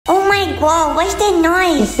Whoa, what's that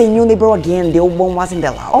noise? It's the new neighbor again. The old one wasn't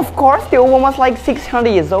that loud. Of course, the old one was like 600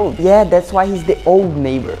 years old. Yeah, that's why he's the old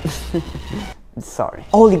neighbor. Sorry.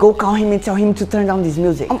 Oli, go call him and tell him to turn down this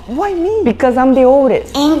music. Why me? Because I'm the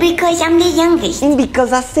oldest. And because I'm the youngest. And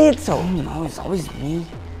because I said so. No, it's always me.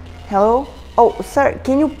 Hello? Oh, sir,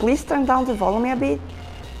 can you please turn down the volume a bit?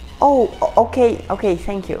 Oh, okay,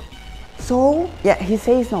 thank you. So? Yeah, he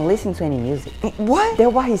says he's not listening to any music. What?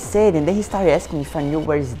 That's what he said, and then he started asking me if I knew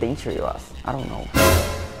where his denture was. I don't know.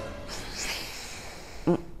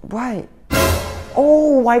 Why?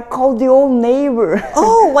 Oh, I called the old neighbor.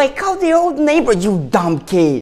 Oh, I called the old neighbor, you dumb kid.